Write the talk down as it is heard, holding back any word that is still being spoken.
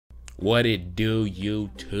What it do,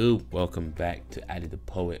 YouTube? Welcome back to Addy the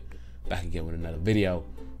Poet, back again with another video.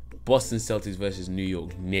 Boston Celtics versus New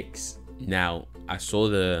York Knicks. Now, I saw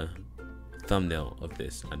the thumbnail of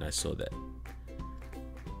this and I saw that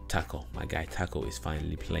Taco, my guy Taco, is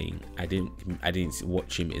finally playing. I didn't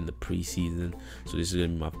watch him in the preseason, so this is gonna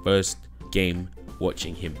be my first game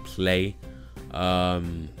watching him play.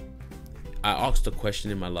 I asked a question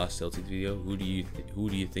in my last Celtics video. Who do you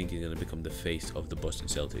think is gonna become the face of the Boston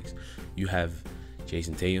Celtics? You have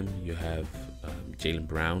Jason Tatum, you have Jaylen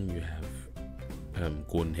Brown, you have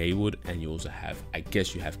Gordon Hayward, and you also have, I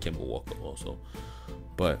guess you have Kemba Walker also.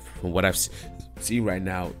 But from what I've seen right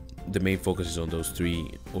now, the main focus is on those three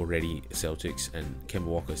already Celtics, and Kemba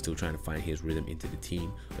Walker is still trying to find his rhythm into the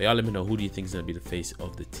team. But y'all let me know, who do you think is going to be the face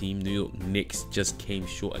of the team? New York Knicks just came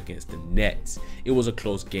short against the Nets. It was a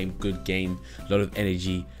close game, good game, a lot of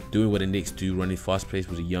energy, doing what the Knicks do, running fast plays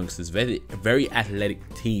with the youngsters, very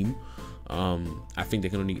athletic team. I think they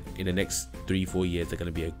can only, in the next 3-4 years, they're going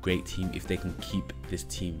to be a great team if they can keep this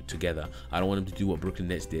team together. I don't want them to do what Brooklyn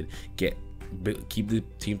Nets did, keep the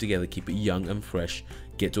team together, keep it young and fresh,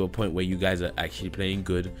 get to a point where you guys are actually playing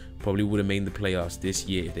good. Probably would have made the playoffs this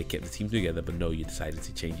year if they kept the team together, but no, you decided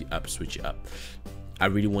to change it up, switch it up. I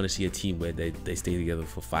really want to see a team where they stay together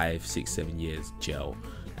for 5, 6, 7 years, gel,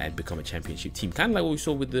 and become a championship team, kind of like what we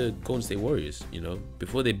saw with the Golden State Warriors. You know,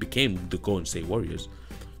 before they became the Golden State Warriors,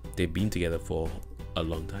 they've been together for a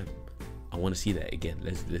long time. I want to see that again.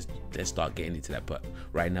 Let's start getting into that. But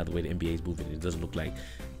right now, the way the NBA is moving, it doesn't look like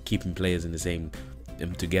keeping players in the same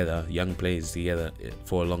together, young players together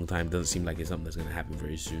for a long time. Doesn't seem like it's something that's going to happen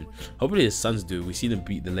very soon. Hopefully the Suns do. We see them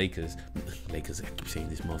beat the Lakers. I keep saying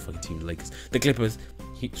this motherfucking team, the Lakers. The Clippers.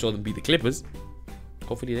 He saw them beat the Clippers.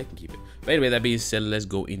 Hopefully they can keep it. But anyway, that being said, let's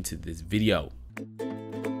go into this video.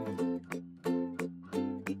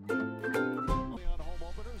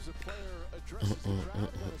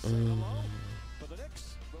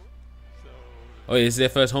 Oh, yeah, this is their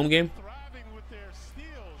first home game?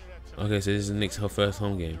 Okay, so this is Knicks' first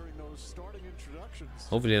home game.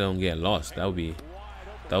 Hopefully they don't get lost. That would be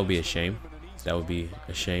a shame. That would be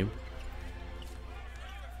a shame.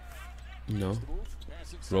 No.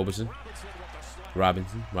 Robinson. I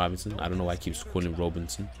don't know why I keep calling him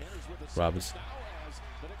Robinson. Yeah,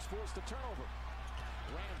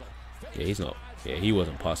 he's not. Yeah, he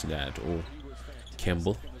wasn't passing that at all.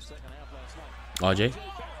 Kemba. RJ.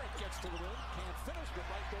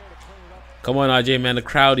 Come on, RJ, man. The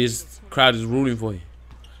crowd is rooting for you.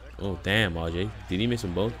 Oh, damn, RJ. Did he miss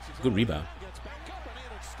them both? Good rebound.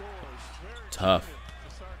 Tough.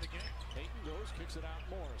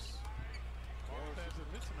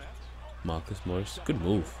 Marcus Morris. Good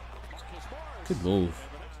move. Good move.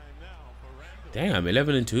 Damn,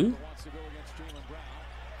 11-2?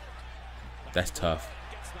 That's tough.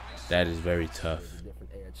 That is very tough.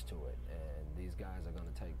 Different edge to it, and these guys are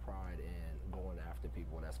going to take pride in going after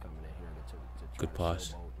people that's coming in here to good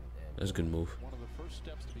pass. That's a good move. One of the first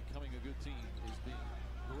steps to becoming a good team is being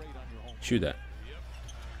great on your home. Shoot that.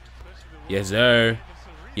 Yes, sir.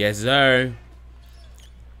 Yes, sir.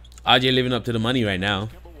 RJ living up to the money right now.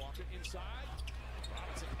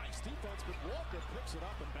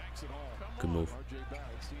 Good move.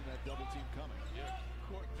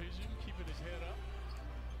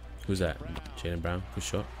 Who's that? Jaylen Brown. Good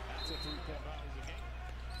shot.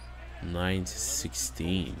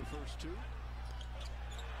 9-16.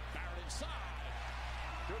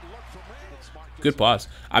 Good pass.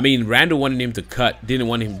 I mean, Randall wanted him to cut. Didn't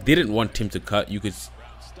want him to cut. You could.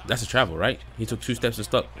 That's a travel, right? He took 2 steps to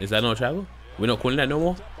stop. Is that not a travel? We're not calling that no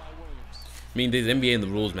more. I mean, there's NBA in the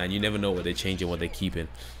rules, man. You never know what they're changing, what they're keeping.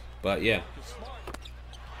 But yeah.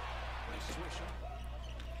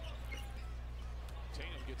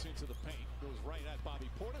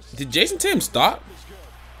 Did Jason Tatum start?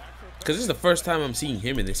 Because this is the first time I'm seeing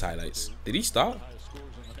him in this highlights. Did he start?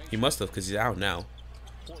 He must have, because he's out now.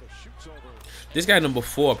 This guy number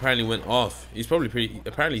 4 apparently went off. He's probably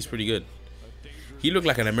apparently he's pretty good. He looked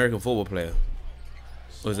like an American football player.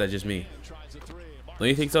 Or is that just me? Don't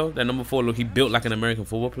you think so? That number 4 look, he built like an American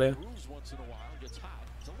football player.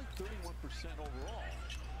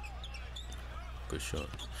 Good shot.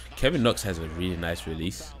 Kevin Knox has a really nice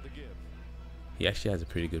release. He actually has a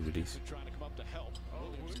pretty good release.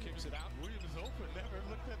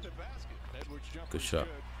 Good shot.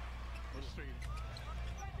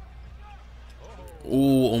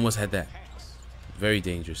 Ooh, almost had that. Very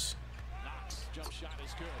dangerous.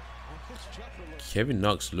 Kevin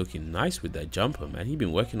Knox looking nice with that jumper, man. He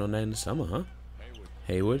been working on that in the summer, huh?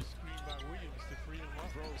 Hayward.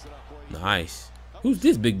 Nice. Who's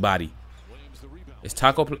this big body? Is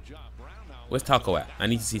Taco? Where's Taco at? I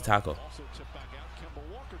need to see Taco. Also tipped back out. Kemba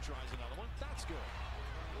Walker tries another one. That's good.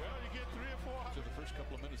 Well, you get 3 or 4. After the first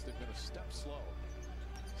couple of minutes, they've been a step slow.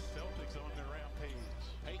 Celtics on their rampage.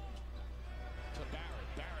 Payton to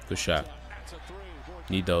Barrett. Barrett. Good shot. That's a 3.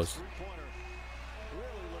 Need those. Three-pointer.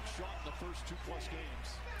 Really looked sharp in the first 2+ games.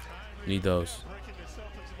 Need those. Breaking the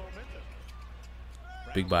Celtics' momentum.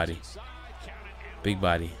 Big body. Big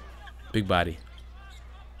body. Big body.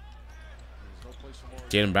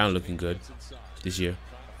 Jaylen Brown looking good this year.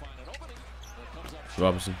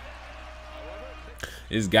 Robinson.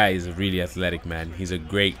 This guy is really athletic, man. He's a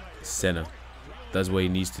great center. Does what he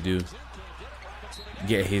needs to do.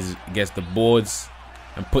 Gets the boards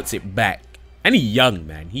and puts it back. And he young,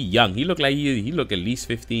 man. He young. He look like he look at least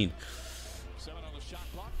 15.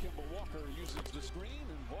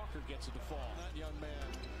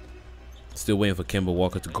 Still waiting for Kemba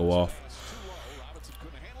Walker to go off.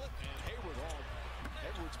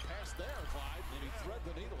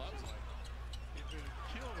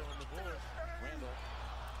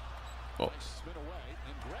 Oh.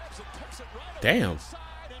 Damn.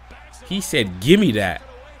 He said, "Give me that."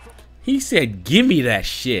 He said, "Give me that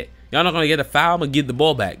shit." Y'all not gonna get a foul? I'm gonna give the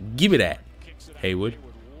ball back. Give me that. Hayward.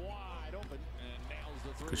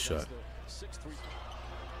 Good shot.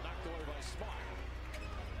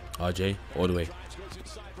 RJ, all the way.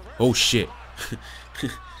 Oh shit.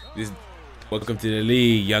 Welcome to the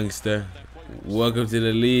league, youngster. Welcome to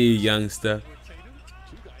the league, youngster.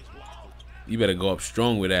 You better go up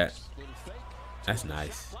strong with that. That's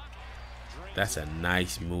nice. That's a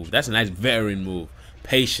nice move. That's a nice veteran move.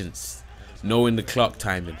 Patience. Knowing the clock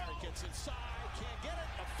timing.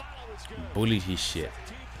 Bullied his shit.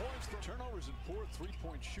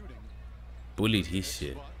 Bullied his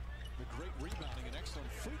shit.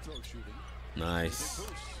 Nice.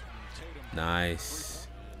 Nice.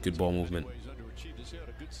 Good ball movement.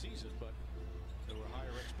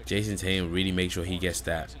 Jason Tatum really make sure he gets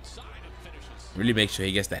that. Really make sure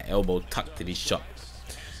he gets that elbow tucked in his shot.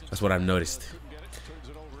 That's what I've noticed.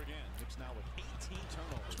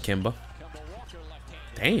 Kemba.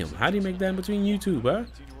 Damn, how do you make that in between you two, bro?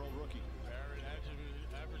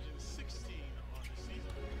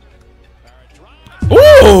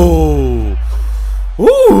 Ooh!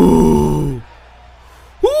 Ooh!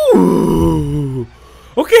 Ooh!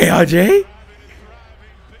 Okay, RJ.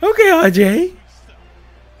 Okay, RJ.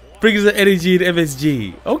 Brings the energy to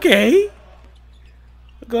MSG. Okay.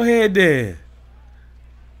 Go ahead then.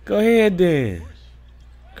 Go ahead then.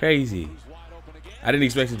 Crazy. I didn't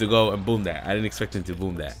expect him to go and boom that. I didn't expect him to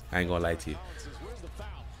boom that. I ain't gonna lie to you.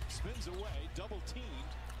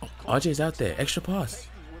 Oh, RJ's out there. Extra pass.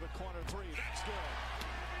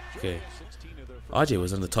 Okay. RJ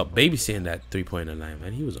was on the top babysitting that 3-pointer line,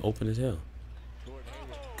 man. He was open as hell.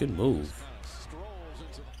 Good move.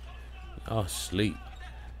 Oh, sleep.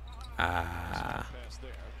 Ah.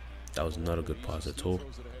 That was not a good pass at all.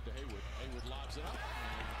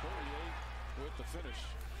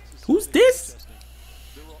 Who's this?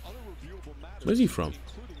 Where's he from?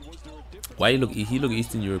 Why he look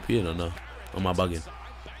Eastern European or no? Or am I bugging?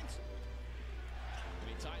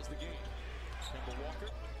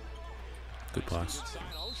 Good pass.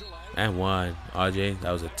 And one. RJ,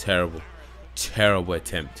 that was a terrible, terrible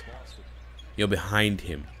attempt. You're behind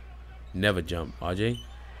him. Never jump. RJ.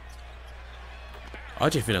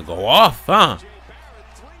 RJ finna go off, huh?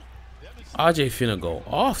 RJ finna go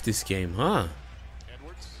off this game, huh?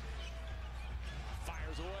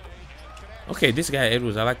 Okay, this guy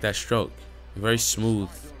Edwards, I like that stroke. Very smooth.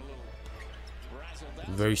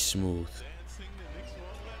 Very smooth.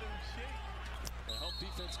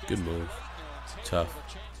 Good move. Tough.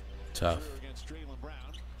 Tough.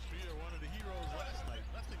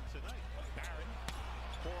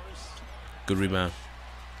 Good rebound.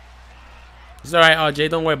 It's alright, RJ.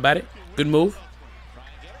 Don't worry about it. Good move.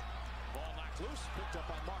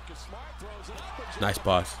 Nice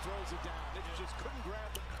pass.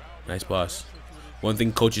 Nice pass. One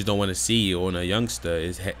thing coaches don't want to see on a youngster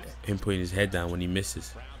is him putting his head down when he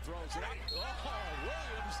misses.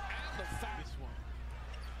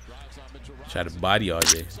 Try to body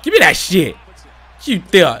RJ. Give me that shit. What you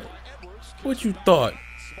thought? What you thought?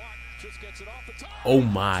 Oh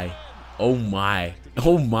my. Oh my.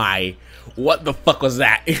 Oh my. What the fuck was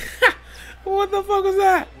that? What the fuck was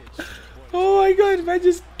that? Oh my god, man,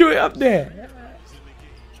 just do it up there.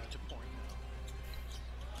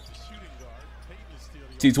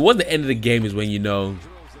 See, towards the end of the game is when you know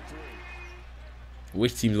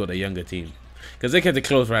which team's got the younger team. Because they kept it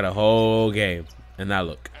close right the whole game. And now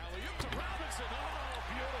look.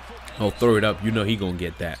 Oh, throw it up. You know he gonna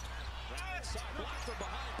get that.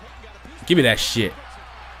 Give me that shit.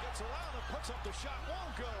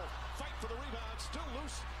 Fight for the rebound. Still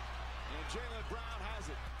loose. And Jaylen Brown has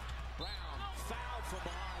it. Brown fouled from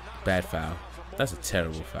behind. Bad foul. That's a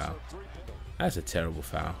terrible foul. That's a terrible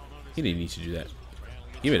foul. He didn't need to do that.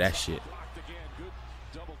 Give me that shit.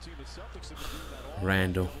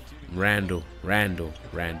 Randall.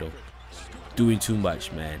 Doing too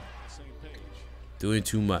much, man. Doing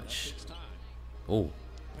too much. Oh,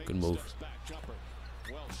 good move.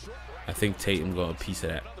 I think Tatum got a piece of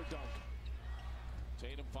that.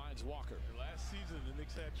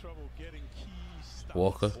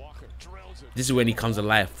 Walker. This is when he comes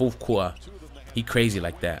alive. Fourth quarter. He crazy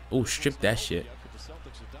like that. Oh, strip that shit.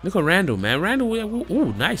 Look at Randall, man. Randall.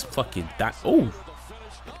 Oh, nice fucking that. Oh,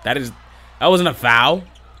 that wasn't a foul.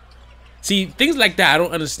 See, things like that, I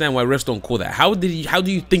don't understand why refs don't call that. How do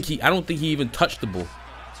you think he? I don't think he even touched the ball.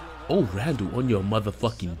 Oh, Randall, on your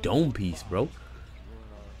motherfucking dome piece, bro.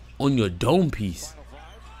 On your dome piece.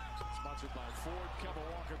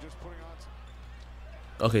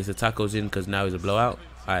 Okay, so Taco's in because now he's a blowout.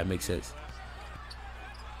 Alright, makes sense.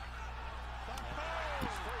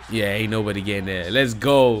 Yeah, ain't nobody getting there. Let's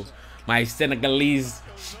go. My Senegalese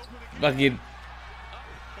fucking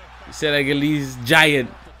Senegalese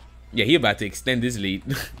giant. Yeah, he about to extend this lead.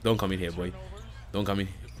 Don't come in here, boy. Don't come in.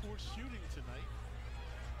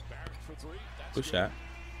 Good shot.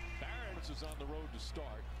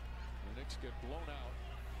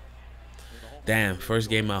 Damn, first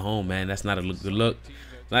game at home, man. That's not a good look.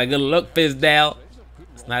 Not a good look, Fizdale.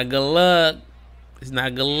 It's not a good look. It's not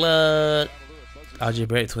a good look. RJ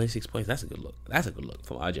Barrett, 26 points. That's a good look. That's a good look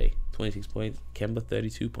from RJ. 26 points. Kemba,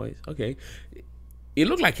 32 points. Okay. It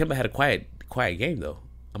looked like Kemba had a quiet game, though.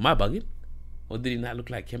 Am I bugging? Or did it not look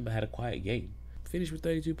like Kemba had a quiet game? Finished with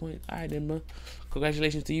 32 points. All right, then, man.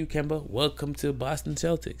 Congratulations to you, Kemba. Welcome to Boston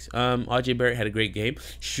Celtics. RJ Barrett had a great game.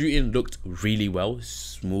 Shooting looked really well.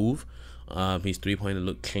 Smooth. His three-pointer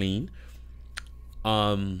looked clean.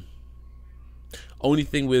 Only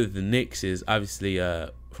thing with the Knicks is obviously,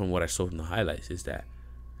 from what I saw from the highlights, is that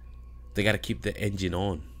they got to keep the engine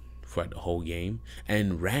on throughout the whole game.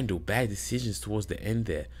 And Randall, bad decisions towards the end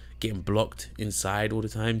there. Getting blocked inside all the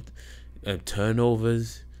time.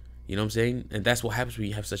 Turnovers. You know what I'm saying? And that's what happens when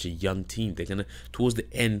you have such a young team. They're going to, towards the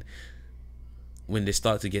end, when they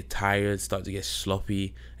start to get tired, start to get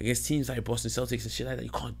sloppy, against teams like Boston Celtics and shit like that,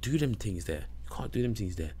 you can't do them things there. You can't do them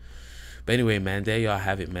things there. But anyway, man, there y'all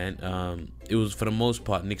have it, man. It was, for the most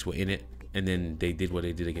part, Knicks were in it. And then they did what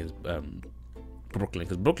they did against Brooklyn.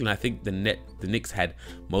 Because Brooklyn, I think the Knicks had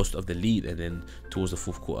most of the lead. And then towards the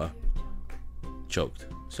fourth quarter, choked.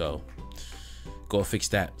 So, gotta fix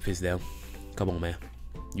that, Fizdale. Come on, man.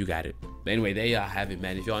 You got it. But anyway, there y'all have it,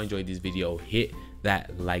 man. If y'all enjoyed this video, hit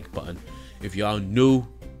that like button. If y'all new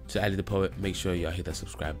to Ali the Poet, make sure y'all hit that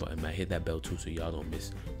subscribe button, man. Hit that bell too so y'all don't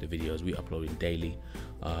miss the videos. We uploading daily.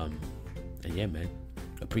 And yeah, man.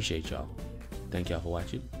 Appreciate y'all. Thank y'all for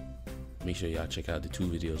watching. Make sure y'all check out the 2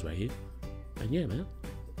 videos right here. And yeah, man.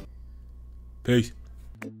 Peace.